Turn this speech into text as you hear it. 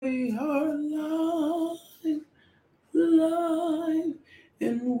are live, live,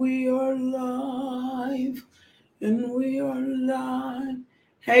 and we are live, and we are live.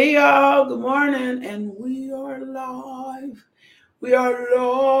 Hey y'all, good morning, and we are live. We are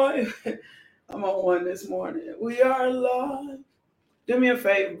live. I'm on one this morning. We are live. Do me a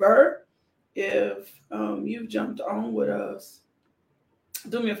favor, if you've jumped on with us,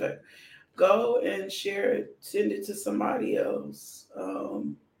 do me a favor. Go and share it. Send it to somebody else.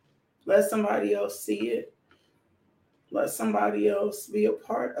 Let somebody else see it. Let somebody else be a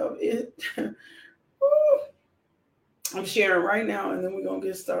part of it. I'm sharing right now, and then we're going to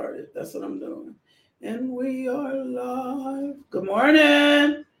get started. That's what I'm doing. And we are live. Good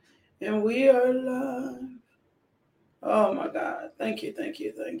morning. And we are live. Oh, my God. Thank you, thank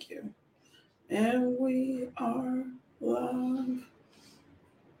you, thank you. And we are live.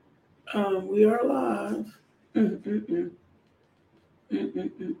 We are live. Mm-mm-mm.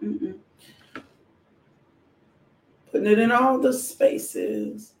 Mm-mm-mm-mm-mm. Putting it in all the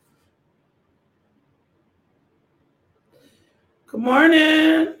spaces. Good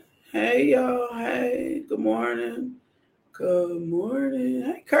morning. Hey, y'all. Hey, good morning. Good morning.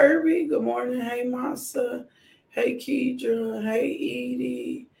 Hey, Kirby. Good morning. Hey, Masa. Hey, Keidra. Hey,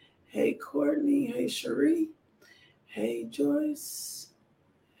 Edie. Hey, Courtney. Hey, Cherie. Hey, Joyce.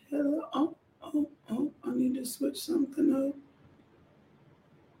 Hello. Oh, I need to switch something up.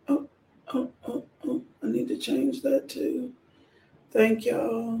 Oh. I need to change that too. Thank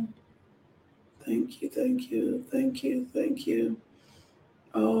y'all. Thank you, thank you, thank you, thank you.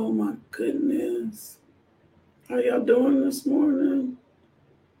 Oh my goodness. How y'all doing this morning?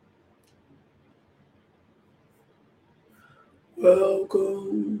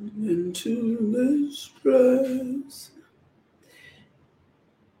 Welcome into this place.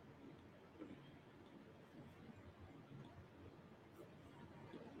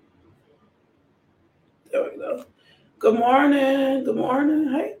 There we go. Good morning. Good morning.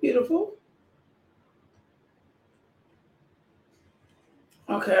 Hey, beautiful.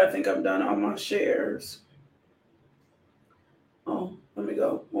 Okay, I think I've done all my shares. Oh, let me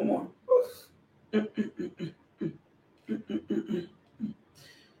go. One more.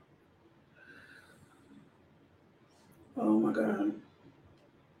 Oh my God.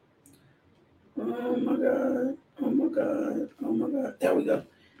 Oh my God. Oh my God. Oh my God. There we go.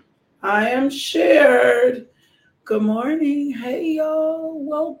 I am shared. Good morning. Hey, y'all.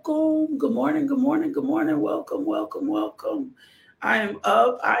 Welcome. Good morning. Good morning. Good morning. Welcome. Welcome. Welcome. I am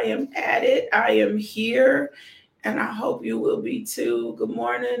up. I am at it. I am here. And I hope you will be too. Good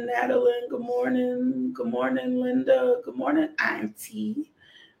morning, Natalie. Good morning. Good morning, Linda. Good morning, Auntie.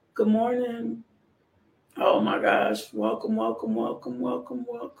 Good morning. Oh my gosh. Welcome, welcome, welcome, welcome,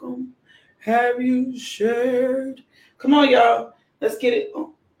 welcome. Have you shared? Come on, y'all. Let's get it.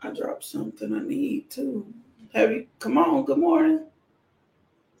 Oh, I dropped something I need to. Have you? Come on. Good morning.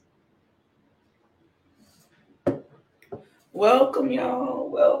 Welcome, y'all.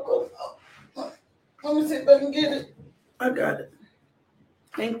 Welcome. Oh, let me see if I can get it. I got it.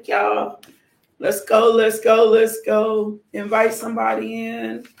 Thank y'all. Let's go. Let's go. Let's go. Invite somebody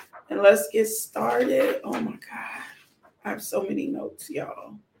in and let's get started. Oh my God. I have so many notes,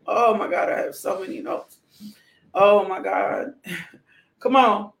 y'all. Oh my God. I have so many notes. Oh my God. Come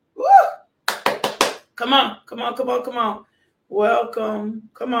on. Woo! Come on. Come on. Come on. Come on. Welcome.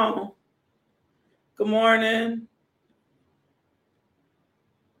 Come on. Good morning.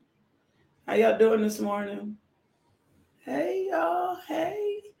 How y'all doing this morning? Hey, y'all.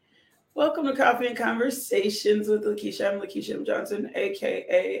 Hey. Welcome to Coffee and Conversations with Lakeisha. I'm Lakeisha M. Johnson,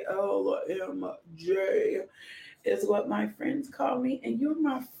 aka LMJ, is what my friends call me, and you're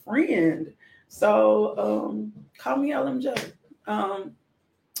my friend. So call me LMJ.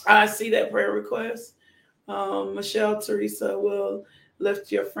 I see that prayer request. Michelle Teresa will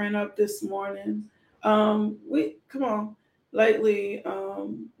lift your friend up this morning. We come on. Lately,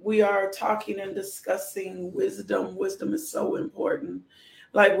 we are talking and discussing wisdom. Wisdom is so important.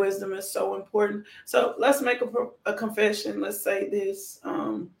 Like wisdom is so important. So let's make a confession. Let's say this.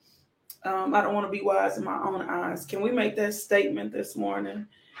 I don't want to be wise in my own eyes. Can we make that statement this morning?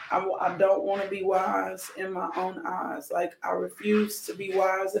 I don't want to be wise in my own eyes. Like I refuse to be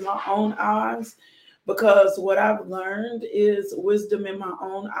wise in my own eyes because what I've learned is wisdom in my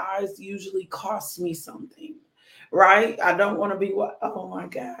own eyes usually costs me something, right? I don't want to be wise. Oh my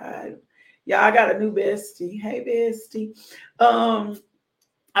God. Yeah, I got a new bestie. Hey, bestie. Um,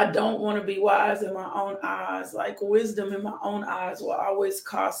 I don't want to be wise in my own eyes. Like wisdom in my own eyes will always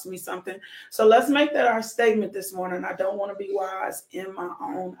cost me something. So let's make that our statement this morning. I don't want to be wise in my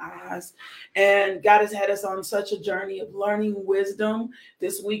own eyes. And God has had us on such a journey of learning wisdom.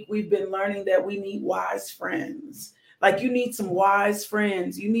 This week we've been learning that we need wise friends. Like you need some wise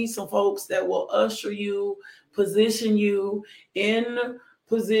friends. You need some folks that will usher you, position you in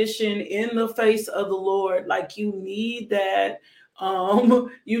position in the face of the Lord. Like you need that.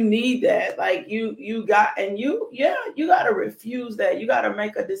 You need that. Like you got, and you got to refuse that. You got to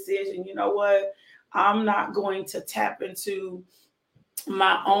make a decision. You know what? I'm not going to tap into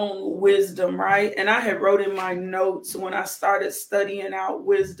my own wisdom, right? And I had wrote in my notes when I started studying out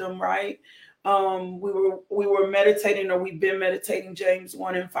wisdom, right? We were meditating, or we've been meditating James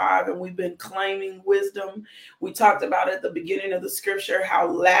 1 and 5, and we've been claiming wisdom. We talked about at the beginning of the scripture how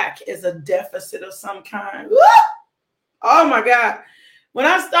lack is a deficit of some kind. Woo! Oh my God. When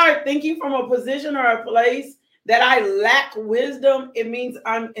I start thinking from a position or a place that I lack wisdom, it means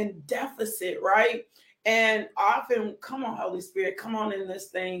I'm in deficit, right? And often, come on, Holy Spirit, come on in this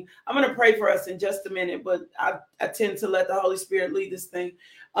thing. I'm going to pray for us in just a minute, but I tend to let the Holy Spirit lead this thing.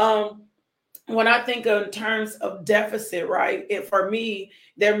 When I think in terms of deficit, right, for me,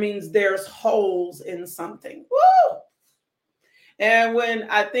 that means there's holes in something. Woo! And when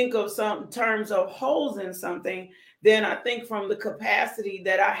I think of some terms of holes in something, then I think from the capacity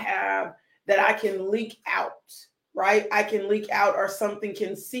that I have that I can leak out, right? I can leak out, or something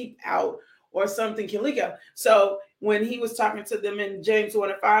can seep out, or something can leak out. So when he was talking to them in James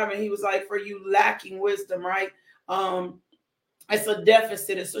 1 and 5, and he was like, for you lacking wisdom, right? It's a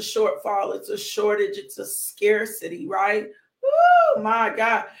deficit, it's a shortfall, it's a shortage, it's a scarcity, right? Oh my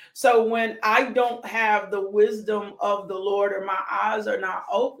God. So when I don't have the wisdom of the Lord, or my eyes are not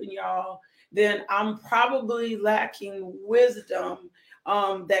open, y'all, then I'm probably lacking wisdom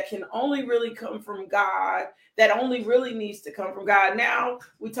that can only really come from God, that only really needs to come from God. Now,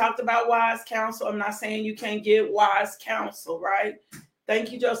 we talked about wise counsel. I'm not saying you can't get wise counsel, right?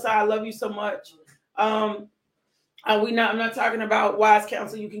 Thank you, Josiah. I love you so much. I'm not talking about wise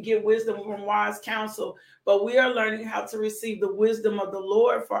counsel. You can get wisdom from wise counsel, but we are learning how to receive the wisdom of the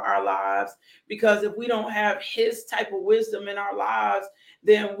Lord for our lives, because if we don't have his type of wisdom in our lives,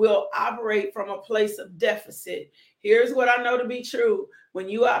 then we'll operate from a place of deficit. Here's what I know to be true. When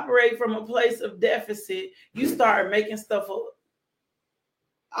you operate from a place of deficit, you start making stuff up.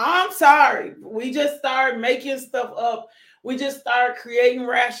 I'm sorry. We just start making stuff up. We just start creating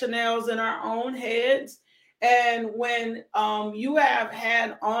rationales in our own heads. And when you have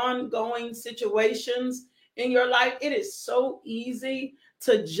had ongoing situations in your life, it is so easy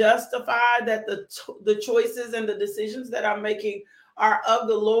to justify that the choices and the decisions that I'm making are of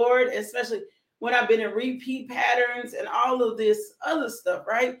the Lord, especially when I've been in repeat patterns and all of this other stuff,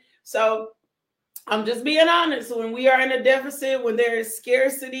 right? So I'm just being honest. When we are in a deficit, when there is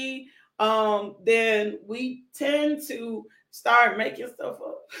scarcity, then we tend to start making stuff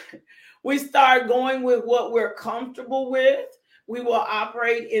up. We start going with what we're comfortable with. We will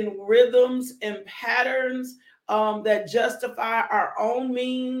operate in rhythms and patterns that justify our own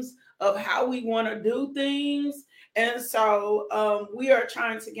means of how we want to do things. And so we are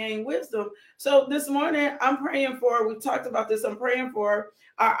trying to gain wisdom. So this morning, I'm praying for, we talked about this, I'm praying for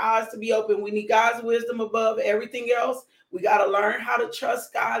our eyes to be open. We need God's wisdom above everything else. We got to learn how to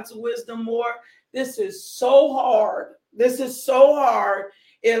trust God's wisdom more. This is so hard. This is so hard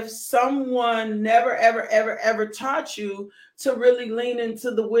if someone never, ever, ever, ever taught you to really lean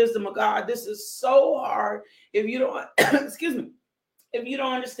into the wisdom of God. This is so hard if you don't, excuse me, if you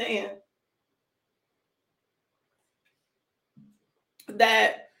don't understand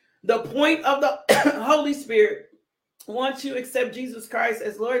that the point of the Holy Spirit, once you accept Jesus Christ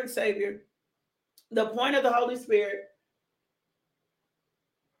as Lord and Savior, the point of the Holy Spirit,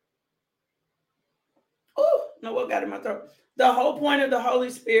 no, what got in my throat? The whole point of the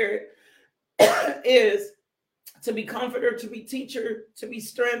Holy Spirit is to be comforter, to be teacher, to be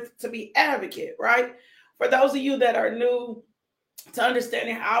strength, to be advocate, right? For those of you that are new to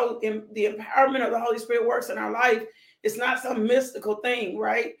understanding how the empowerment of the Holy Spirit works in our life, it's not some mystical thing,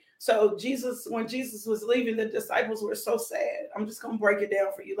 right? So Jesus, when Jesus was leaving, the disciples were so sad. I'm just going to break it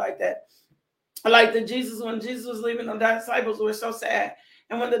down for you like that. Like when Jesus was leaving, the disciples were so sad.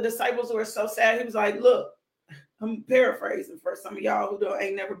 And when the disciples were so sad, he was like, look, I'm paraphrasing for some of y'all who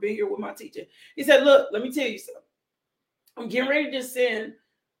ain't never been here with my teaching. He said, look, let me tell you something. I'm getting ready to send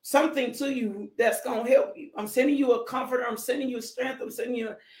something to you that's going to help you. I'm sending you a comforter. I'm sending you strength. I'm sending you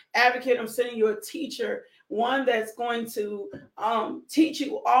an advocate. I'm sending you a teacher. one that's going to teach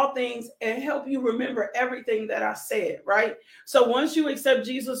you all things and help you remember everything that I said, right? So once you accept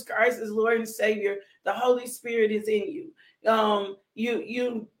Jesus Christ as Lord and Savior, the Holy Spirit is in you.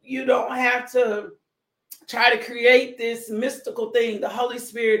 You don't have to try to create this mystical thing. The Holy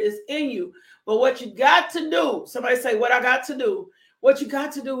Spirit is in you. But what you got to do, somebody say, what I got to do. What you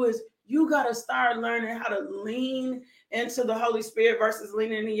got to do is you got to start learning how to lean into the Holy Spirit versus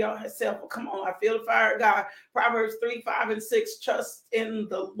leaning in yourself. Well, come on, I feel the fire of God. Proverbs 3, 5, and 6, trust in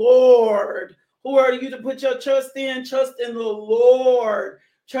the Lord. Who are you to put your trust in? Trust in the Lord.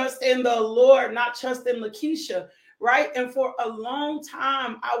 Trust in the Lord, not trust in Lakeisha, right? And for a long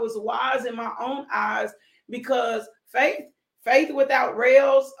time, I was wise in my own eyes because faith without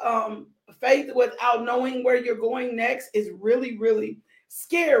rails, faith without knowing where you're going next is really, really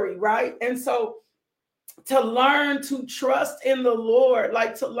scary, right? And so to learn to trust in the Lord,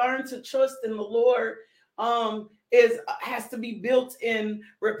 like to learn to trust in the Lord has to be built in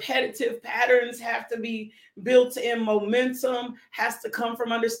repetitive patterns, have to be built in momentum, has to come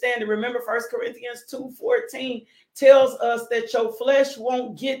from understanding. Remember 1 Corinthians 2:14 tells us that your flesh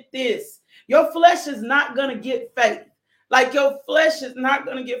won't get this. Your flesh is not going to get faith. Like your flesh is not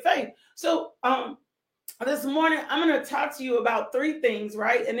going to get faith. So this morning, I'm going to talk to you about 3 things,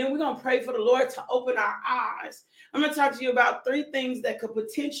 right? And then we're going to pray for the Lord to open our eyes. I'm going to talk to you about 3 things that could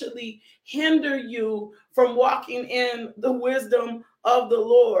potentially hinder you from walking in the wisdom of the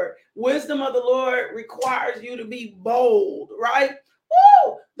Lord. Wisdom of the Lord requires you to be bold, right?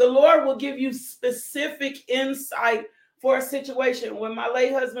 Woo! The Lord will give you specific insight for a situation. When my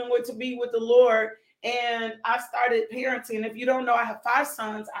late husband went to be with the Lord and I started parenting, if you don't know, I have 5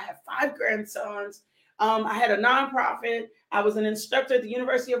 sons. I have 5 grandsons. I had a nonprofit. I was an instructor at the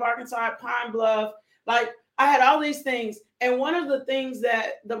University of Arkansas at Pine Bluff. Like I had all these things. And one of the things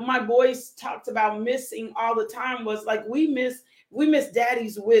that my boys talked about missing all the time was like, we miss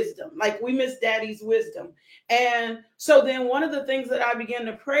daddy's wisdom. Like we miss daddy's wisdom. And so then one of the things that I began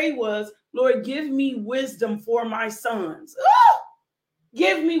to pray was, Lord, give me wisdom for my sons. Oh,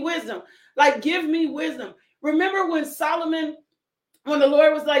 give me wisdom. Like, give me wisdom. Remember when the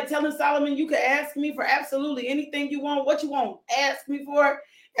Lord was like telling Solomon, you can ask me for absolutely anything you want. What you want, ask me for.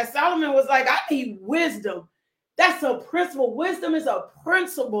 And Solomon was like, I need wisdom. That's a principle. Wisdom is a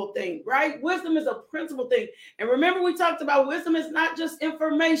principle thing, right? Wisdom is a principle thing. And remember, we talked about wisdom is not just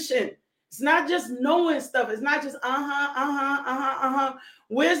information. It's not just knowing stuff. It's not just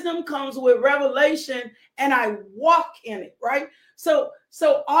Wisdom comes with revelation, and I walk in it, right? So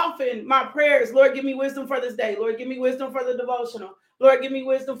often my prayer is, Lord, give me wisdom for this day. Lord, give me wisdom for the devotional. Lord, give me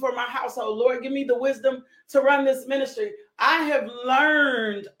wisdom for my household. Lord, give me the wisdom to run this ministry. I have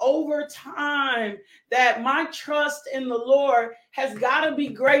learned over time that my trust in the Lord has got to be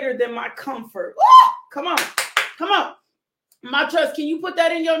greater than my comfort. Woo! Come on. My trust, can you put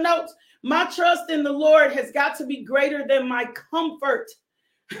that in your notes? My trust in the Lord has got to be greater than my comfort.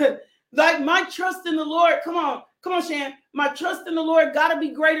 Like my trust in the Lord, come on, Shan. My trust in the Lord got to be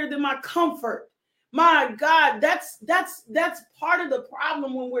greater than my comfort. My God, that's part of the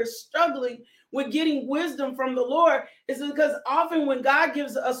problem when we're struggling with getting wisdom from the Lord, is because often when God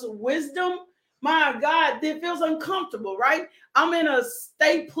gives us wisdom, my God, it feels uncomfortable, right? I'm in a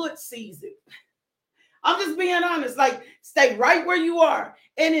stay put season. I'm just being honest, like stay right where you are.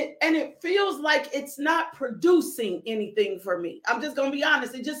 And it feels like it's not producing anything for me. I'm just going to be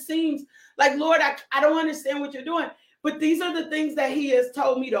honest. It just seems like, Lord, I don't understand what you're doing. But these are the things that he has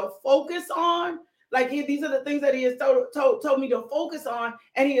told me to focus on. Like these are the things that he has told me to focus on.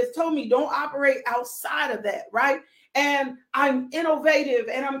 And he has told me don't operate outside of that, right? And I'm innovative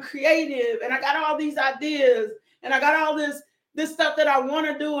and I'm creative and I got all these ideas and I got all this stuff that I want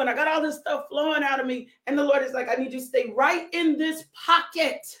to do and I got all this stuff flowing out of me. And the Lord is like, I need you to stay right in this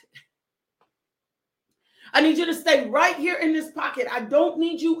pocket. I need you to stay right here in this pocket. I don't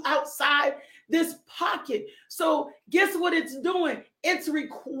need you outside this pocket. So guess what it's doing? It's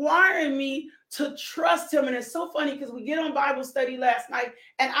requiring me to trust him. And it's so funny because we get on Bible study last night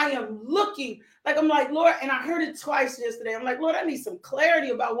and I am looking like, I'm like, Lord, and I heard it twice yesterday. I'm like, Lord, I need some clarity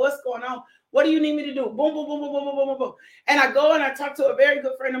about what's going on. What do you need me to do? Boom, boom, boom, boom, boom, boom, boom, boom, boom. And I go and I talk to a very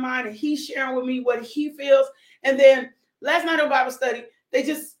good friend of mine and he's sharing with me what he feels. And then last night on Bible study, they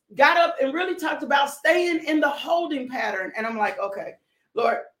just got up and really talked about staying in the holding pattern. And I'm like, okay,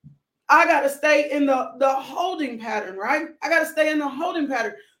 Lord, I got to stay in the holding pattern, right? I got to stay in the holding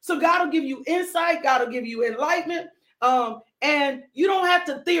pattern. So God will give you insight. God will give you enlightenment. And you don't have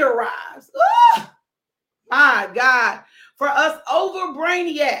to theorize. My God. For us over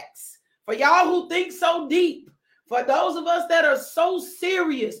brainiacs, for y'all who think so deep, for those of us that are so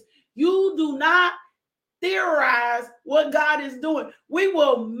serious, you do not theorize what God is doing. We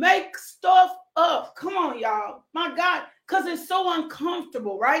will make stuff up. Come on, y'all. My God, because it's so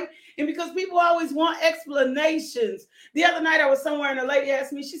uncomfortable, right? And because people always want explanations. The other night I was somewhere and a lady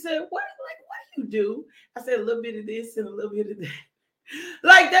asked me, she said, what do you do? I said, a little bit of this and a little bit of that.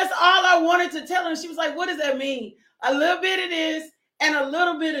 Like, that's all I wanted to tell her. And she was like, what does that mean? A little bit of this and a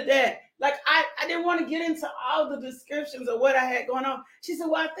little bit of that. Like, I didn't want to get into all the descriptions of what I had going on. She said,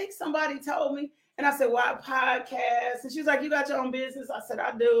 well, I think somebody told me. And I said, well, I podcast. And she was like, you got your own business? I said,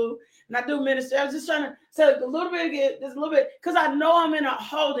 I do. And I do ministry. I was just trying to say a little bit again, just a little bit, because I know I'm in a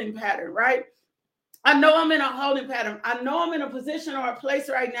holding pattern, right? I know I'm in a holding pattern. I know I'm in a position or a place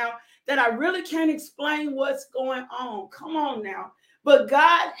right now that I really can't explain what's going on. Come on now. But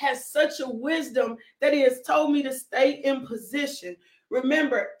God has such a wisdom that he has told me to stay in position.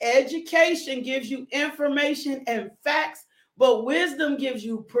 Remember, education gives you information and facts, but wisdom gives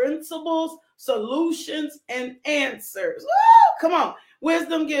you principles, solutions, and answers. Woo! Come on.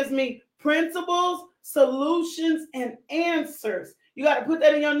 Wisdom gives me principles, solutions, and answers. You got to put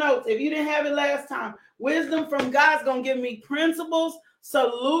that in your notes. If you didn't have it last time, wisdom from God's going to give me principles,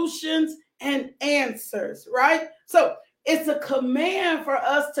 solutions, and answers, right? So it's a command for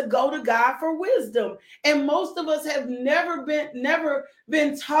us to go to God for wisdom. And most of us have never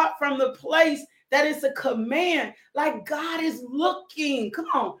been taught from the place that it's a command. Like, God is looking. Come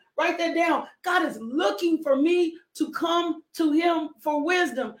on, write that down. God is looking for me to come to him for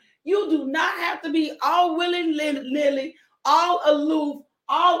wisdom. You do not have to be all willy-nilly, all aloof,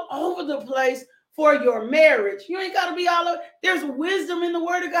 all over the place for your marriage. You ain't got to be all over. There's wisdom in the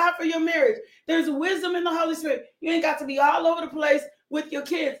word of God for your marriage. There's wisdom in the Holy Spirit. You ain't got to be all over the place with your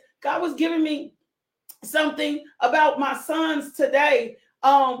kids. God was giving me something about my sons today.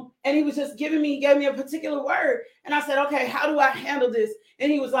 And he was just gave me a particular word. And I said, okay, how do I handle this?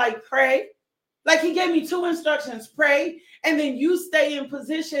 And he was like, pray. Like, he gave me 2 instructions: pray, and then you stay in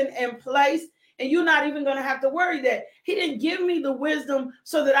position and place, and you're not even going to have to worry that. He didn't give me the wisdom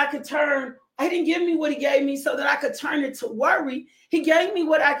so that I could turn. He didn't give me what he gave me so that I could turn it to worry. He gave me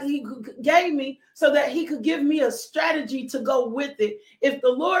what he gave me so that he could give me a strategy to go with it. If the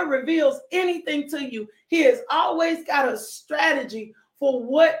Lord reveals anything to you, he has always got a strategy for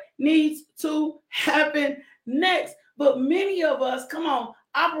what needs to happen next. But many of us, come on,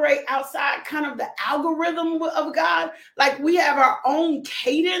 operate outside kind of the algorithm of God. Like, we have our own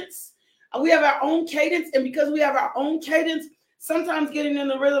cadence. We have our own cadence. And because we have our own cadence, sometimes getting in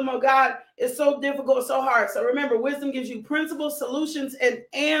the rhythm of God is so difficult, so hard. So remember, wisdom gives you principles, solutions, and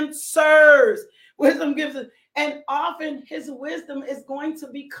answers. Wisdom gives it, and often his wisdom is going to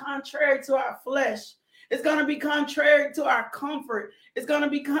be contrary to our flesh. It's going to be contrary to our comfort. It's going to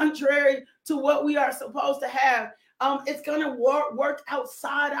be contrary to what we are supposed to have. It's going to work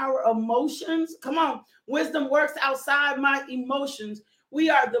outside our emotions. Come on. Wisdom works outside my emotions. We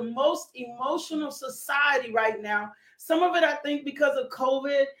are the most emotional society right now. Some of it, I think, because of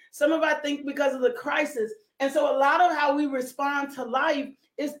COVID. Some of it, I think, because of the crisis. And so a lot of how we respond to life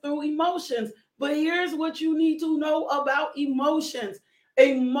is through emotions. But here's what you need to know about emotions.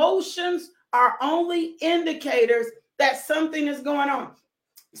 Emotions are only indicators that something is going on.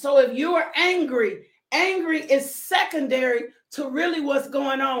 So if you are angry is secondary to really what's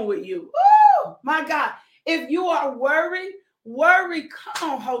going on with you. Oh, my God. If you are worried,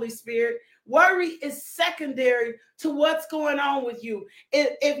 come on, Holy Spirit. Worry is secondary to what's going on with you.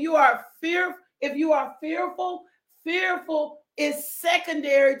 If you are fearful is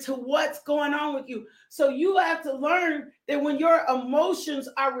secondary to what's going on with you. So you have to learn that when your emotions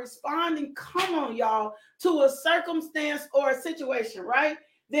are responding, come on, y'all, to a circumstance or a situation, right?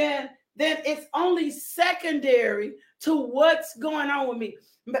 Then it's only secondary to what's going on with me.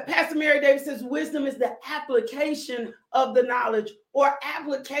 But Pastor Mary Davis says wisdom is the application of the knowledge or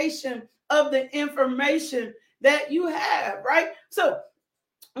application of the information that you have, right? So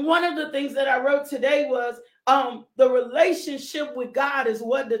one of the things that I wrote today was the relationship with God is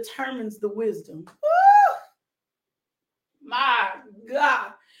what determines the wisdom. Woo! My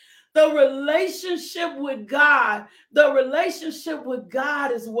God. The relationship with God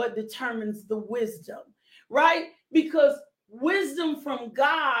is what determines the wisdom, right? Because wisdom from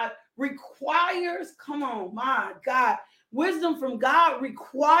God requires, come on, my God, wisdom from God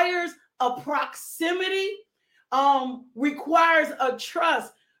requires a proximity, requires a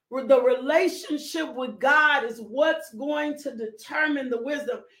trust. The relationship with God is what's going to determine the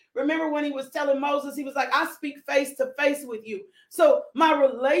wisdom. Remember when he was telling Moses, he was like, I speak face to face with you. So my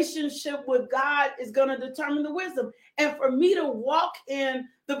relationship with God is going to determine the wisdom. And for me to walk in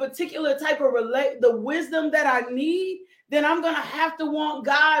the particular type of the wisdom that I need, then I'm going to have to want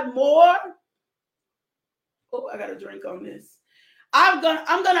God more. Oh, I got to drink on this. I'm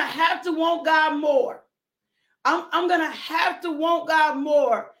gonna have to want God more. I'm gonna have to want God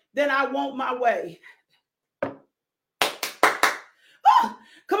more than I want my way. Oh,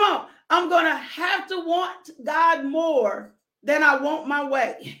 come on. I'm gonna have to want God more than I want my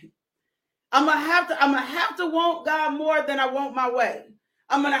way. I'm gonna have to want God more than I want my way.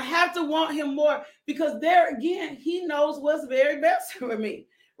 I'm gonna have to want him more because there again, he knows what's very best for me,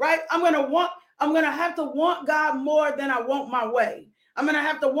 right? I'm gonna have to want God more than I want my way. I'm gonna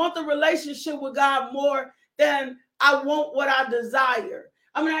have to want the relationship with God more than I want what I desire.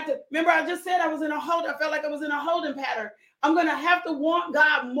 I'm gonna have to remember I just said I felt like I was in a holding pattern. I'm gonna have to want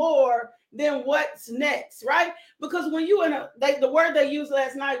God more than what's next, right? Because when you the word they used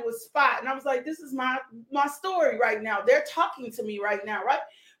last night was spot, and I was like, this is my story right now. They're talking to me right now, right?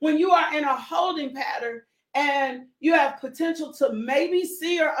 When you are in a holding pattern and you have potential to maybe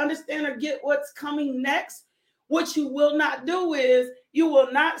see or understand or get what's coming next, what you will not do is you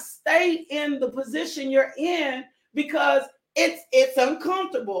will not stay in the position you're in because it's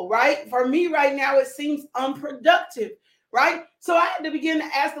uncomfortable, right? For me right now, it seems unproductive, right? So I had to begin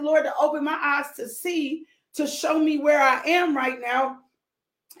to ask the Lord to open my eyes to see, to show me where I am right now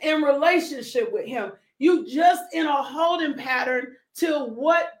in relationship with him. You just in a holding pattern till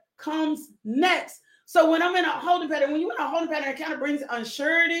what comes next. So when I'm in a holding pattern, when you're in a holding pattern, it kind of brings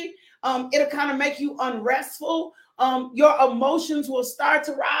unsurety. It'll kind of make you unrestful. Your emotions will start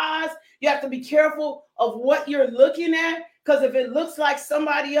to rise. You have to be careful of what you're looking at, because if it looks like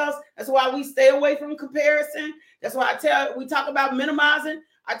somebody else, that's why we stay away from comparison. That's why we talk about minimizing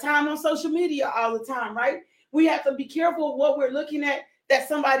our time on social media all the time, right? We have to be careful of what we're looking at that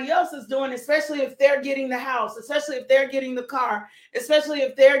somebody else is doing, especially if they're getting the house, especially if they're getting the car, especially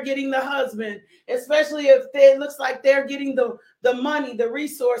if they're getting the husband, especially if it looks like they're getting the money, the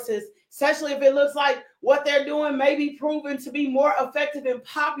resources, especially if it looks like what they're doing may be proven to be more effective and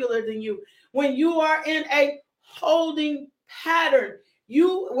popular than you. When you are in a holding pattern,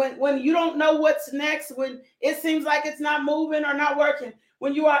 when you don't know what's next, when it seems like it's not moving or not working,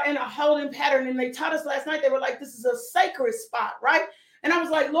 when you are in a holding pattern, and they taught us last night, they were like, this is a sacred spot, right? And I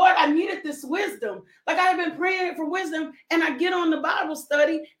was like, Lord, I needed this wisdom. Like I have been praying for wisdom, and I get on the Bible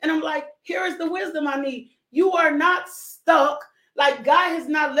study and I'm like, here is the wisdom I need. You are not stuck. Like God has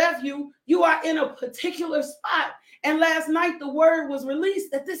not left you. You are in a particular spot. And last night the word was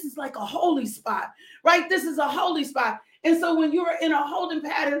released that this is like a holy spot, right? This is a holy spot. And so when you're in a holding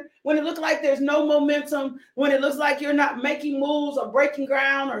pattern, when it looks like there's no momentum, when it looks like you're not making moves or breaking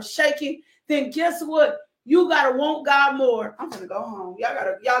ground or shaking, then guess what? You got to want God more. I'm going to go home.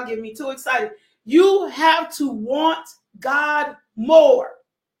 Y'all get me too excited. You have to want God more.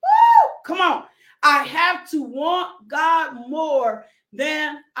 Woo! Come on. I have to want God more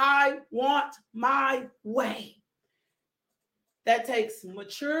than I want my way. That takes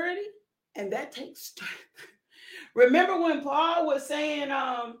maturity and that takes strength. Remember when Paul was saying,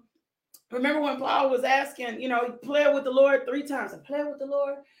 remember when Paul was asking, he played with the Lord 3 times. I played with the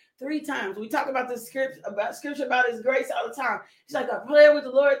Lord 3 times. We talk about this scripture about his grace all the time. He's like, I played with the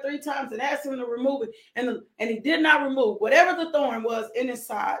Lord 3 times and asked him to remove it. And he did not remove whatever the thorn was in his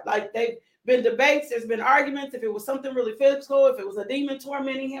side. Like they've been debates, there's been arguments, if it was something really physical, if it was a demon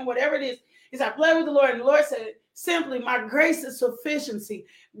tormenting him, whatever it is. He's like, I played with the Lord. And the Lord said, simply, my grace is sufficiency.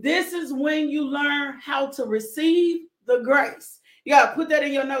 This is when you learn how to receive the grace. You got to put that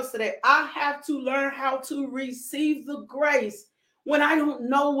in your notes today. I have to learn how to receive the grace when I don't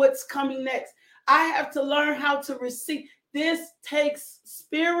know what's coming next. I have to learn how to receive. This takes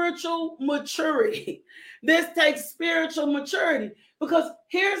spiritual maturity. This takes spiritual maturity, because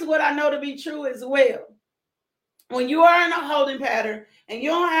here's what I know to be true as well. When you are in a holding pattern and you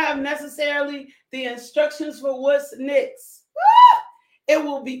don't have necessarily the instructions for what's next, it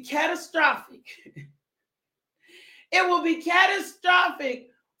will be catastrophic. It will be catastrophic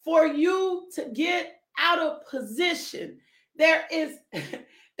for you to get out of position. There is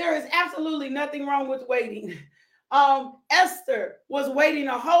absolutely nothing wrong with waiting. Esther was waiting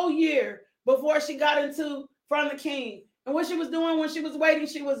a whole year before she got into front of the king. And what she was doing when she was waiting,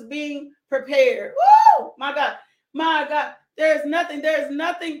 she was being prepared. Woo! My God. There's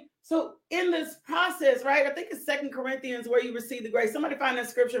nothing. So in this process, right? I think it's 2 Corinthians where you receive the grace. Somebody find that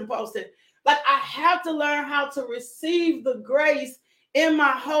scripture and post it. Like I have to learn how to receive the grace in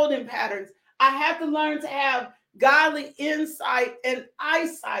my holding patterns. I have to learn to have godly insight and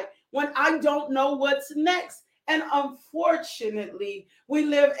eyesight when I don't know what's next. And unfortunately, we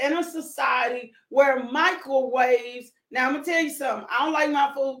live in a society where microwaves. Now, I'm going to tell you something. I don't like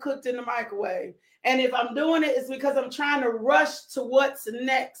my food cooked in the microwave. And if I'm doing it, it's because I'm trying to rush to what's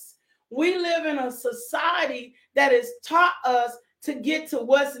next. We live in a society that has taught us to get to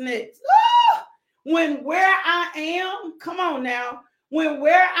what's next. When where I am, come on now, when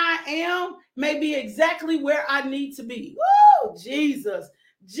where I am may be exactly where I need to be. Oh, Jesus,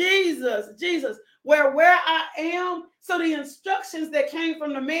 Jesus, Jesus. Where I am, so the instructions that came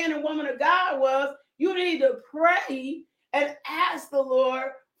from the man and woman of God was, you need to pray and ask the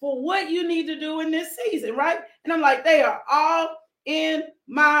Lord for what you need to do in this season, right? And I'm like, they are all in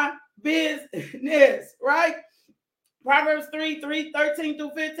my business, right? Proverbs 3:13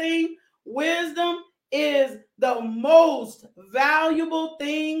 through 15. Wisdom is the most valuable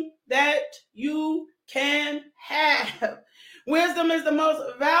thing that you can have. Wisdom is the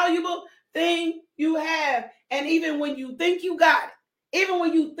most valuable thing you have. And even when you think you got it, even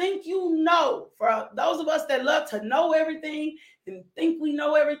when you think you know, for those of us that love to know everything and think we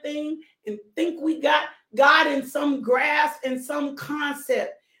know everything and think we got God in some grasp and some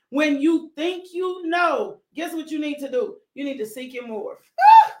concept, when you think you know, guess what you need to do? You need to seek Him more.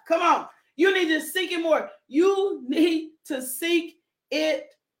 Come on. You need to seek it more. You need to seek it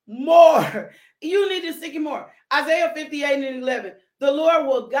more. You need to seek it more. Isaiah 58:11. The Lord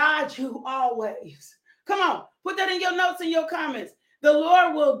will guide you always. Come on. Put that in your notes and your comments. The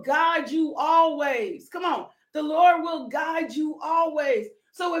Lord will guide you always. Come on. The Lord will guide you always.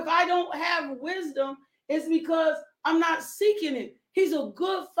 So if I don't have wisdom, it's because I'm not seeking it. He's a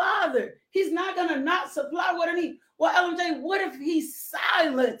good father. He's not going to not supply what I need. Well, LMJ, what if He's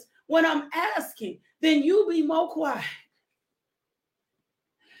silent when I'm asking? Then you be more quiet.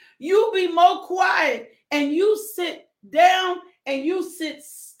 You be more quiet and you sit down and you sit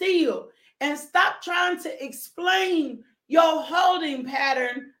still and stop trying to explain your holding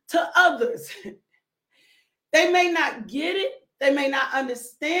pattern to others. They may not get it. They may not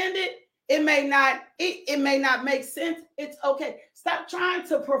understand it. It may not make sense. It's okay. Stop trying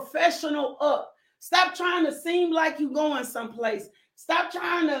to professional up. Stop trying to seem like you're going someplace. Stop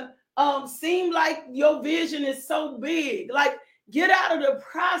trying to seem like your vision is so big. Like, get out of the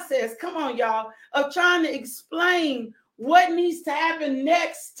process, come on, y'all, of trying to explain what needs to happen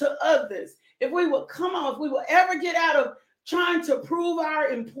next to others. If we will ever get out of trying to prove our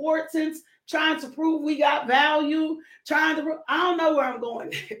importance, trying to prove we got value, I don't know where I'm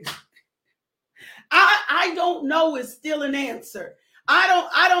going next. I don't know is still an answer. I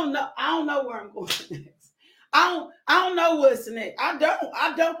don't know. I don't know where I'm going next. I don't know what's next.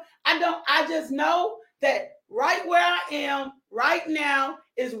 I just know that right where I am right now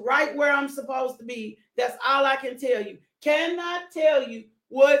is right where I'm supposed to be. That's all I can tell you. Cannot tell you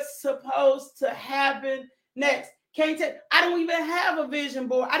what's supposed to happen next. Can't tell. I don't even have a vision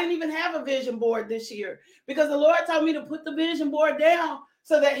board. I didn't even have a vision board this year because the Lord told me to put the vision board down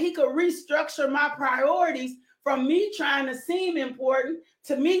so that He could restructure my priorities from me trying to seem important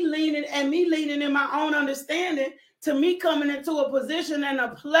to me leaning in my own understanding to me coming into a position and a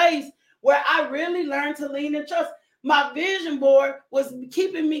place where I really learned to lean and trust. My vision board was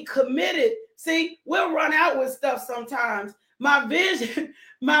keeping me committed. See, we'll run out with stuff sometimes. My vision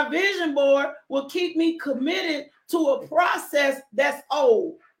board will keep me committed to a process that's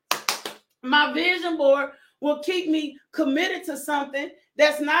old. My vision board will keep me committed to something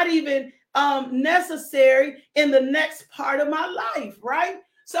that's not even necessary in the next part of my life, right?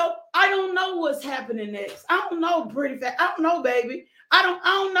 So I don't know what's happening next. I don't know, pretty fast. I don't know, baby. I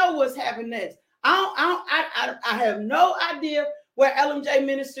don't know what's happening next. I have no idea where LMJ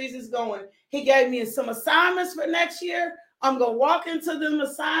Ministries is going. He gave me some assignments for next year. I'm going to walk into them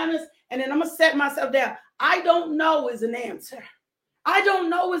assignments and then I'm going to set myself down. I don't know is an answer. I don't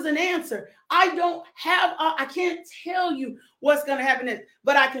know is an answer. I can't tell you what's going to happen next,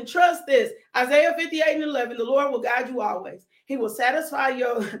 but I can trust this. Isaiah 58:11, the Lord will guide you always. He will satisfy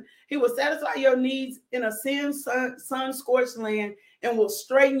your needs in a sun-scorched land and will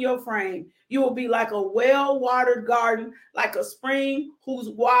straighten your frame. You will be like a well-watered garden, like a spring whose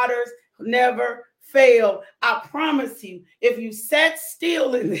waters never fail. I promise you, if you sat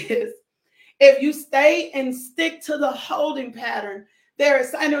still in this, if you stay and stick to the holding pattern,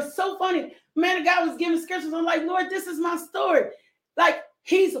 and it's so funny. Man, God was giving scriptures. I'm like, Lord, this is my story. Like,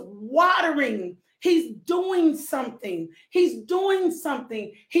 He's watering. He's doing something. He's doing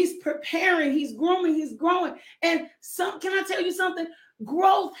something. He's preparing. He's grooming. He's growing. And can I tell you something?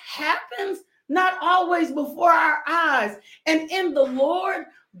 Growth happens not always before our eyes. And in the Lord,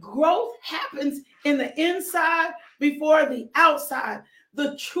 growth happens in the inside before the outside.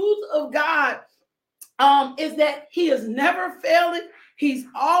 The truth of God is that He is never failing. He's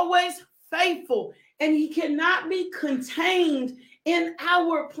always faithful. And He cannot be contained in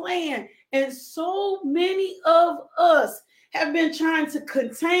our plan. And so many of us have been trying to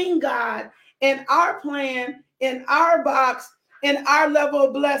contain God in our plan, in our box, in our level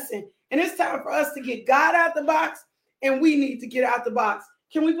of blessing. And it's time for us to get God out the box, and we need to get out the box.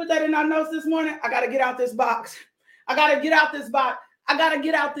 Can we put that in our notes this morning? I got to get out this box. I got to get out this box. I got to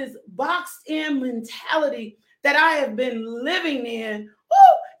get out this boxed in mentality that I have been living in,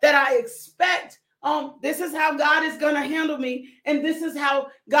 that I expect. This is how God is going to handle me, and this is how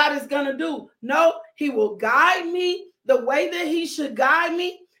God is going to do. No, he will guide me the way that he should guide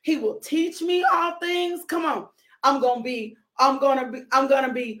me. He will teach me all things. Come on. I'm going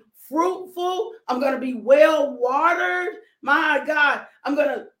to be fruitful. I'm going to be well watered. My God, I'm going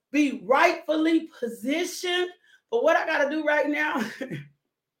to be rightfully positioned. But what I got to do right now,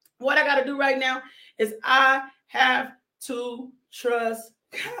 is I have to trust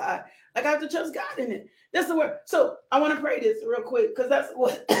God. Like I have to trust God in it. That's the word. So I want to pray this real quick, because that's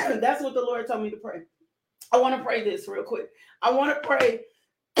what the Lord told me to pray. I want to pray this real quick. I want to pray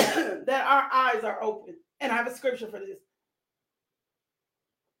that our eyes are open. And I have a scripture for this.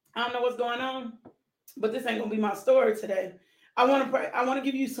 I don't know what's going on, but this ain't going to be my story today. I want to pray. I want to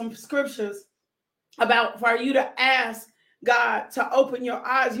give you some scriptures about for you to ask God to open your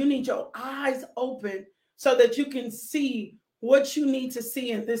eyes. You need your eyes open so that you can see what you need to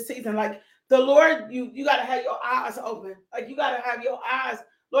see in this season. Like the Lord, you got to have your eyes open. Like you got to have your eyes.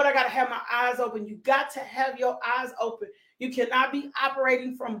 Lord, I got to have my eyes open. You got to have your eyes open. You cannot be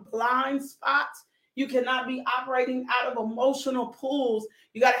operating from blind spots. You cannot be operating out of emotional pools.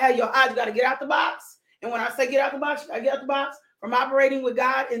 You got to have your eyes. You got to get out the box. And when I say get out the box, you got to get out the box from operating with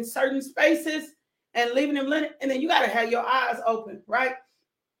God in certain spaces and leaving him limit. And then you got to have your eyes open, right?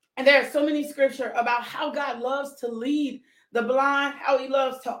 And there are so many scripture about how God loves to lead the blind, how he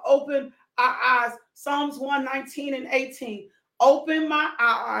loves to open our eyes. Psalms 119 and 18. Open my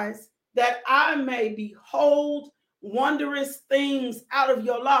eyes that I may behold wondrous things out of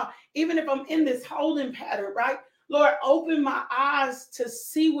your law. Even if I'm in this holding pattern, right? Lord, open my eyes to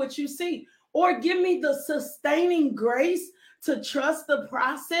see what you see, or give me the sustaining grace to trust the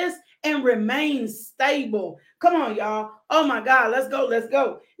process and remain stable. Come on, y'all. Oh my God, let's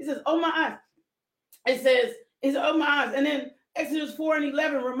go. He says, oh my eyes. It says, oh my eyes. And then Exodus 4 and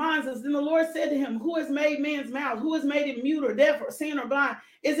 11 reminds us, then the Lord said to him, who has made man's mouth? Who has made it mute or deaf or seeing or blind?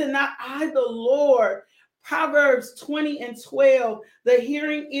 Is it not I, the Lord? Proverbs 20 and 12, the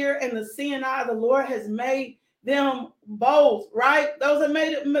hearing ear and the seeing eye, the Lord has made them both, right? Those have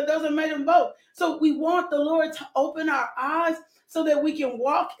made them both. So we want the Lord to open our eyes so that we can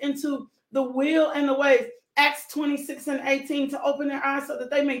walk into the will and the ways. Acts 26 and 18, to open their eyes so that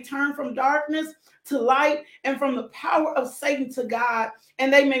they may turn from darkness to light and from the power of Satan to God,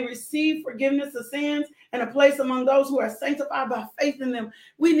 and they may receive forgiveness of sins and a place among those who are sanctified by faith in them.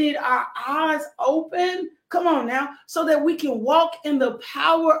 We need our eyes open. Come on now, so that we can walk in the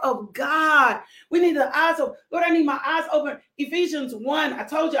power of God. We need the eyes open. Lord, I need my eyes open. Ephesians 1, I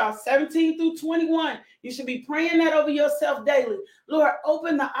told y'all, 17 through 21. You should be praying that over yourself daily. Lord,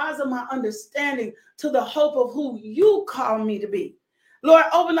 open the eyes of my understanding to the hope of who you call me to be. Lord,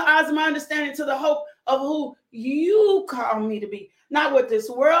 open the eyes of my understanding to the hope of who you call me to be. Not what this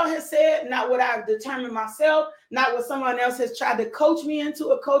world has said, not what I've determined myself, not what someone else has tried to coach me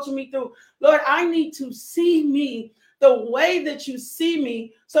into or coaching me through. Lord, I need to see me the way that you see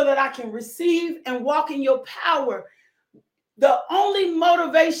me so that I can receive and walk in your power. The only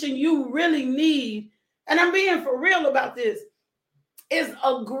motivation you really need, and I'm being for real about this, is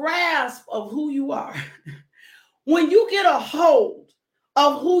a grasp of who you are. When you get a hold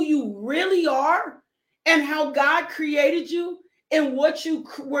of who you really are and how God created you and what you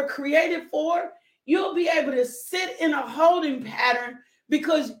were created for, you'll be able to sit in a holding pattern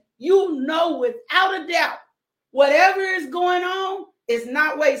because you know without a doubt whatever is going on is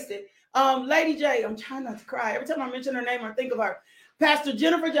not wasted. Lady J, I'm trying not to cry. Every time I mention her name, I think of her. Pastor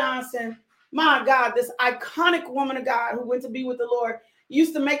Jennifer Johnson, my God, this iconic woman of God who went to be with the Lord,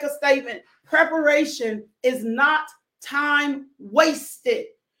 used to make a statement: preparation is not time wasted.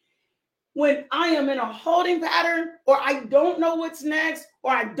 When I am in a holding pattern, or I don't know what's next,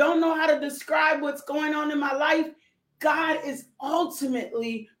 or I don't know how to describe what's going on in my life, God is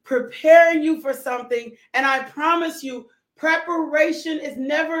ultimately preparing you for something. And I promise you, preparation is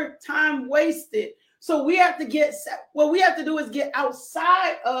never time wasted. So we have to what we have to do is get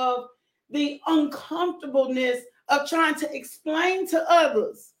outside of the uncomfortableness of trying to explain to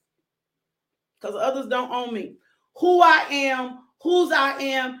others, because others don't own me, who I am, whose I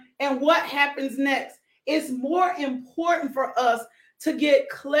am, and what happens next. It's more important for us to get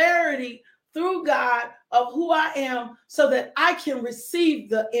clarity through God of who I am so that I can receive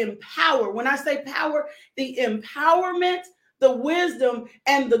the empower. When I say power, the empowerment the wisdom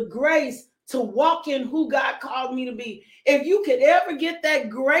and the grace to walk in who God called me to be. If you could ever get that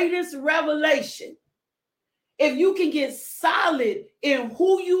greatest revelation, if you can get solid in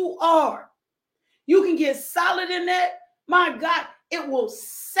who you are, you can get solid in that, my God, it will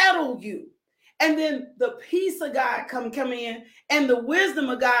settle you. And then the peace of God come in, and the wisdom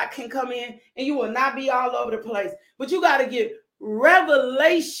of God can come in, and you will not be all over the place. But you got to get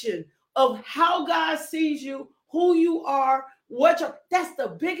revelation of how God sees you, who you are, that's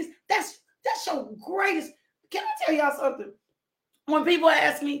the biggest, that's your greatest. Can I tell y'all something? When people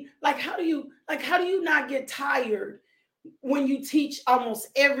ask me, like, how do you not get tired when you teach almost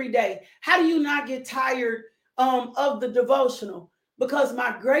every day? How do you not get tired of the devotional? Because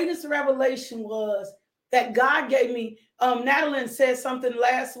my greatest revelation was that God gave me, Natalie said something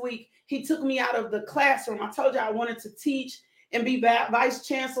last week. He took me out of the classroom. I told you I wanted to teach and be vice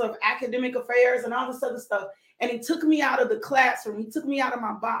chancellor of academic affairs and all this other stuff. And he took me out of the classroom. He took me out of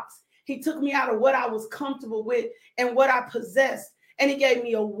my box. He took me out of what I was comfortable with and what I possessed. And he gave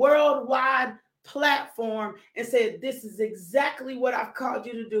me a worldwide platform and said, this is exactly what I've called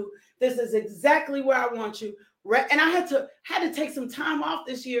you to do. This is exactly where I want you. And I had to take some time off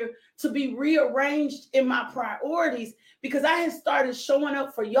this year to be rearranged in my priorities, because I had started showing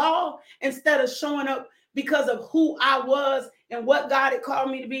up for y'all instead of showing up because of who I was and what God had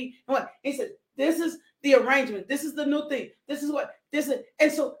called me to be. And what he said, this is the arrangement. This is the new thing. This is what this is.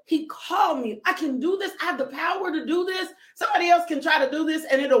 And so he called me. I can do this. I have the power to do this. Somebody else can try to do this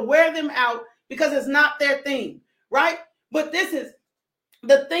and it'll wear them out because it's not their thing, right? But this is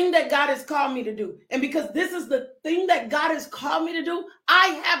the thing that God has called me to do. And because this is the thing that God has called me to do,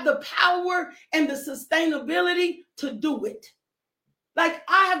 I have the power and the sustainability to do it. Like,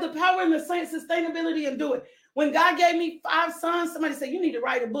 I have the power and the sustainability and do it. When God gave me 5 sons, somebody said, you need to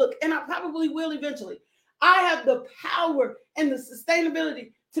write a book. And I probably will eventually. I have the power and the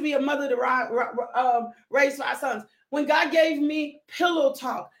sustainability to be a mother to raise 5 sons. When God gave me Pillow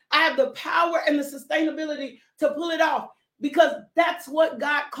Talk, I have the power and the sustainability to pull it off, because that's what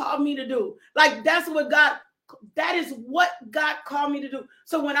God called me to do. Like, that is what God called me to do.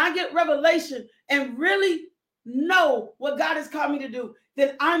 So when I get revelation and really know what God has called me to do,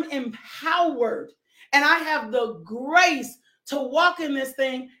 then I'm empowered and I have the grace to walk in this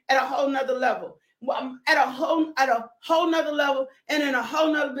thing at a whole nother level. At a whole nother level, and in a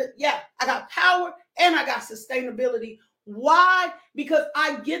whole nother bit. Yeah, I got power and I got sustainability. Why? Because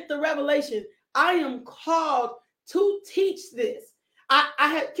I get the revelation. I am called to teach this.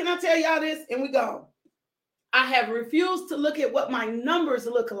 Can I tell y'all this? And we go. I have refused to look at what my numbers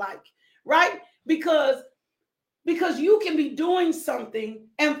look like, right? Because you can be doing something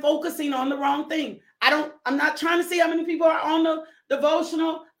and focusing on the wrong thing. I'm not trying to see how many people are on the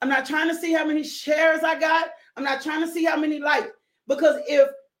devotional. I'm not trying to see how many shares I got. I'm not trying to see how many likes. Because if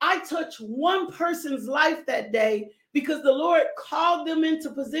I touch one person's life that day because the Lord called them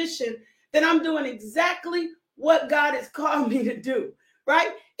into position, then I'm doing exactly what God has called me to do,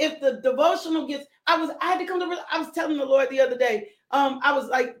 right? If the devotional gets, I was telling the Lord the other day, I was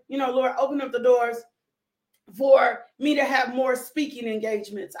like, Lord, open up the doors for me to have more speaking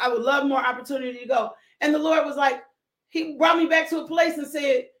engagements. I would love more opportunity to go. And the Lord was like, he brought me back to a place and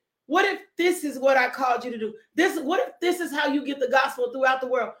said, what if this is what I called you to do? What if this is how you get the gospel throughout the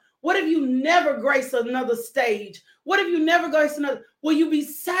world? What if you never grace another stage? What if you never grace another? Will you be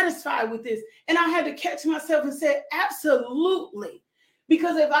satisfied with this? And I had to catch myself and say, absolutely.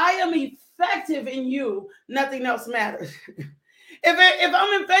 Because if I am effective in you, nothing else matters. If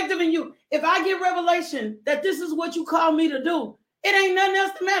I'm effective in you, if I get revelation that this is what you call me to do, it ain't nothing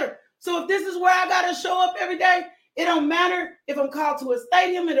else to matter. So if this is where I got to show up every day, it don't matter if I'm called to a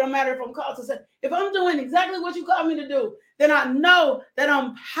stadium. It don't matter if I'm called to, if I'm doing exactly what you call me to do, then I know that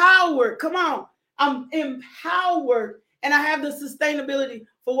I'm powered. Come on. I'm empowered and I have the sustainability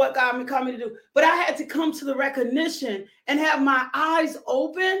for what God called me to do. But I had to come to the recognition and have my eyes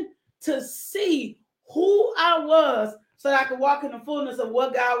open to see who I was so that I could walk in the fullness of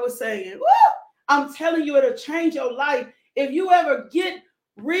what God was saying. Woo! I'm telling you, it'll change your life. If you ever get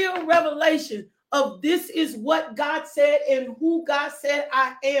real revelation of this is what God said and who God said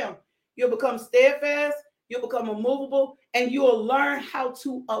I am, you'll become steadfast, you'll become immovable, and you'll learn how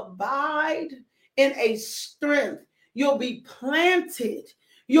to abide in a strength. You'll be planted.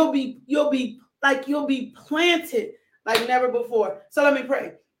 You'll be planted like never before. So let me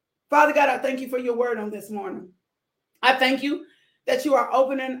pray. Father God, I thank you for your word on this morning. I thank you that you are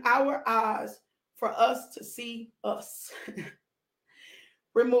opening our eyes for us to see us.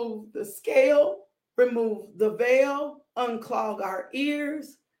 Remove the scale, remove the veil, unclog our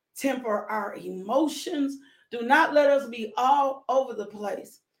ears, temper our emotions, Do not let us be all over the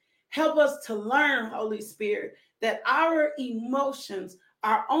place. Help us to learn, Holy Spirit, that our emotions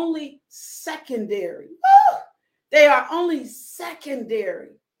are only secondary. Woo! They are only secondary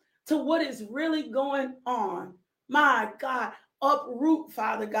to what is really going on. My God, uproot,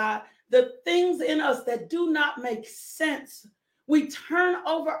 Father God, the things in us that do not make sense. We turn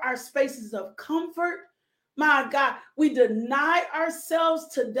over our spaces of comfort. My God, we deny ourselves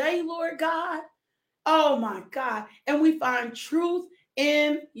today, Lord God. Oh my God. And we find truth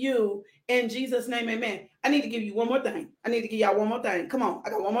in you. In Jesus' name, amen. I need to give you one more thing. I need to give y'all one more thing. Come on. I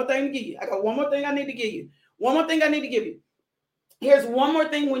got one more thing to give you. I got one more thing I need to give you. One more thing I need to give you. Here's one more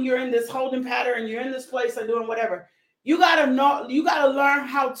thing when you're in this holding pattern, you're in this place or doing whatever. You got to learn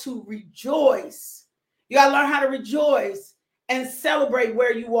how to rejoice. You got to learn how to rejoice and celebrate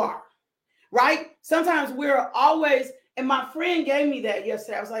where you are, right? Sometimes we're always, and my friend gave me that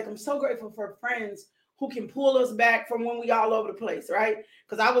yesterday. I was like, I'm so grateful for friends who can pull us back from when we all over the place, right?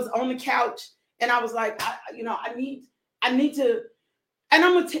 Because I was on the couch and I was like, I need to.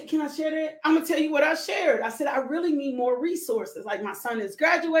 And can I share that? I'm going to tell you what I shared. I said, I really need more resources. Like my son is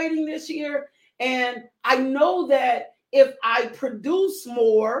graduating this year. And I know that if I produce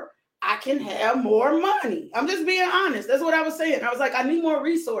more, I can have more money. I'm just being honest. That's what I was saying. I was like, I need more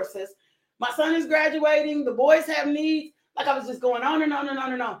resources. My son is graduating. The boys have needs. Like I was just going on and on and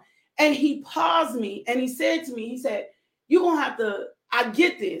on and on. And he paused me and he said to me, he said, you're going to have to, I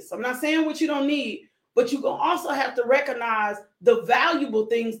get this. I'm not saying what you don't need, but you're going to also have to recognize the valuable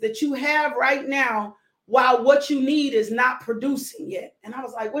things that you have right now while what you need is not producing yet. And I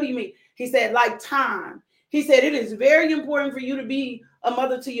was like, what do you mean? He said, like time. He said, it is very important for you to be a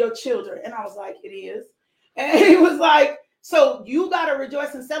mother to your children. And I was like, it is. And he was like, so you got to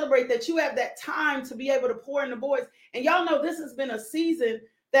rejoice and celebrate that you have that time to be able to pour in the boys. And y'all know this has been a season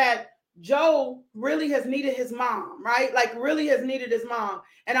that Joe really has needed his mom, right? Like really has needed his mom.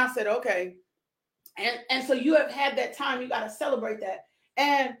 And I said, okay. And so you have had that time. You got to celebrate that.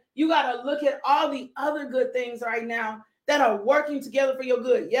 And you got to look at all the other good things right now that are working together for your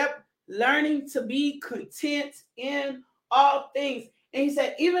good. Yep. Learning to be content in all things. And he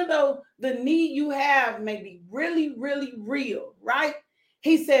said, even though the need you have may be really, really real, right?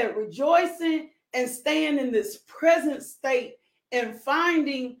 He said, rejoicing and staying in this present state and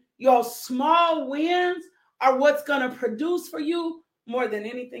finding your small wins are what's going to produce for you more than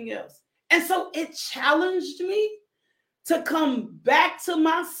anything else. And so it challenged me to come back to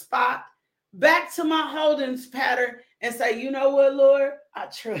my spot, back to my holdings pattern and say, you know what, Lord, I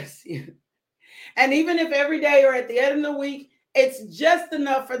trust you. And even if every day or at the end of the week, it's just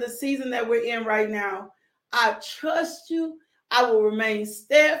enough for the season that we're in right now, I trust you. I will remain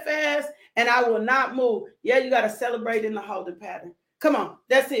steadfast and I will not move. Yeah, you got to celebrate in the holding pattern. Come on,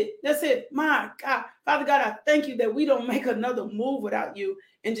 that's it. That's it. My God. Father God, I thank you that we don't make another move without you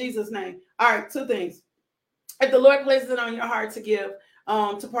in Jesus' name. All right, two things. If the Lord places it on your heart to give,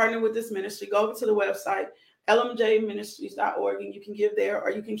 to partner with this ministry, go over to the website, lmjministries.org, and you can give there,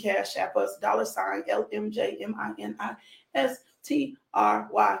 or you can cash app us, $LMJMINISTRY.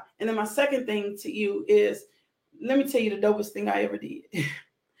 And then my second thing to you is, let me tell you the dopest thing I ever did.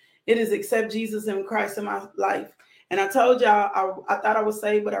 It is accept Jesus and Christ in my life. And I told y'all, I thought I was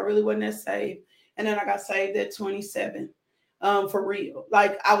saved, but I really wasn't that saved. And then I got saved at 27, for real.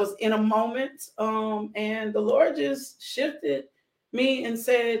 Like I was in a moment, and the Lord just shifted me and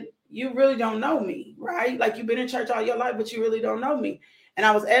said, you really don't know me, right? Like you've been in church all your life, but you really don't know me. And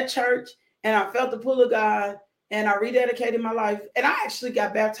I was at church and I felt the pull of God and I rededicated my life. And I actually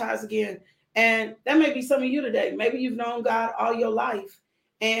got baptized again. And that may be some of you today. Maybe you've known God all your life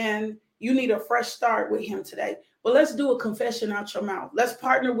and you need a fresh start with him today. Well, let's do a confession out your mouth. Let's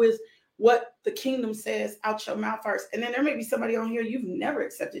partner with what the kingdom says out your mouth first. And then there may be somebody on here, you've never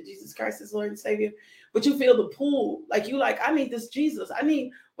accepted Jesus Christ as Lord and Savior, but you feel the pull. Like you like, I need this Jesus. I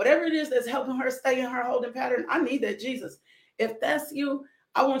need whatever it is that's helping her stay in her holding pattern. I need that Jesus. If that's you,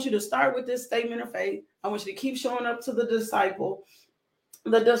 I want you to start with this statement of faith. I want you to keep showing up to the disciple,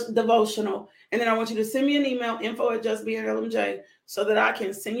 the devotional. And then I want you to send me an email, info@justbeinglmj, so that I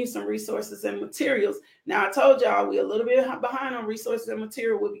can send you some resources and materials. Now, I told y'all we're a little bit behind on resources and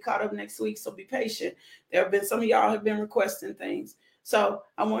material. We'll be caught up next week, so be patient. There have been some of y'all have been requesting things. So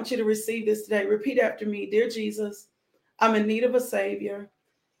I want you to receive this today. Repeat after me. Dear Jesus, I'm in need of a Savior.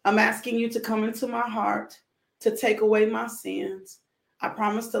 I'm asking you to come into my heart to take away my sins. I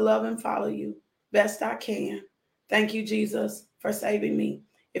promise to love and follow you best I can. Thank you, Jesus, for saving me.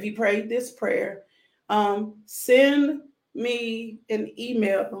 If you prayed this prayer, send me an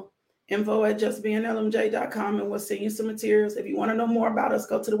email, info@justbeinglmj.com, and we'll send you some materials. If you want to know more about us,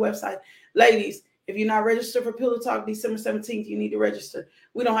 go to the website. Ladies, If you're not registered for Pillow Talk December 17th, you need to register.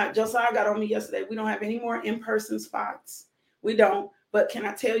 We don't have, Josiah got on me yesterday, we don't have any more in-person spots. We don't. But can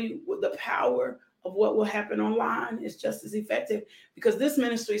I tell you, with the power of what will happen online is just as effective, because this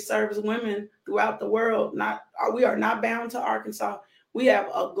ministry serves women throughout the world. We are not bound to Arkansas. We have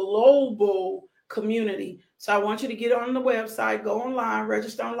a global community. So I want you to get on the website, go online,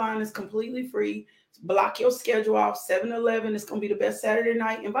 register online. It's completely free. Block your schedule off. 7-Eleven is going to be the best Saturday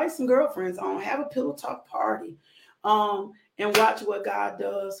night. Invite some girlfriends on. Have a Pillow Talk party. And watch what God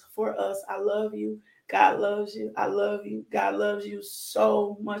does for us. I love you. God loves you. I love you. God loves you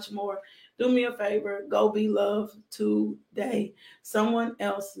so much more. Do me a favor. Go be loved today. Someone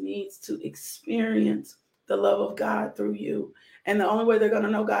else needs to experience the love of God through you. And the only way they're going to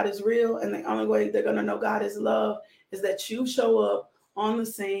know God is real, and the only way they're going to know God is love, is that you show up on the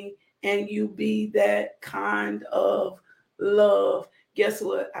scene and you be that kind of love. Guess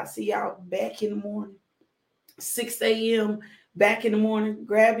what? I see y'all back in the morning, 6 a.m. back in the morning.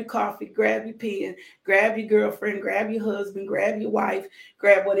 Grab your coffee, grab your pen, grab your girlfriend, grab your husband, grab your wife,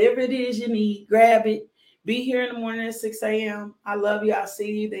 grab whatever it is you need, grab it. Be here in the morning at 6 a.m. I love you. I'll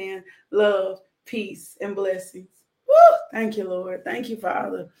see you then. Love, peace, and blessings. Woo! Thank you, Lord. Thank you,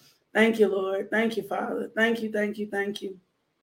 Father. Thank you, Lord. Thank you, Father. Thank you, thank you, thank you.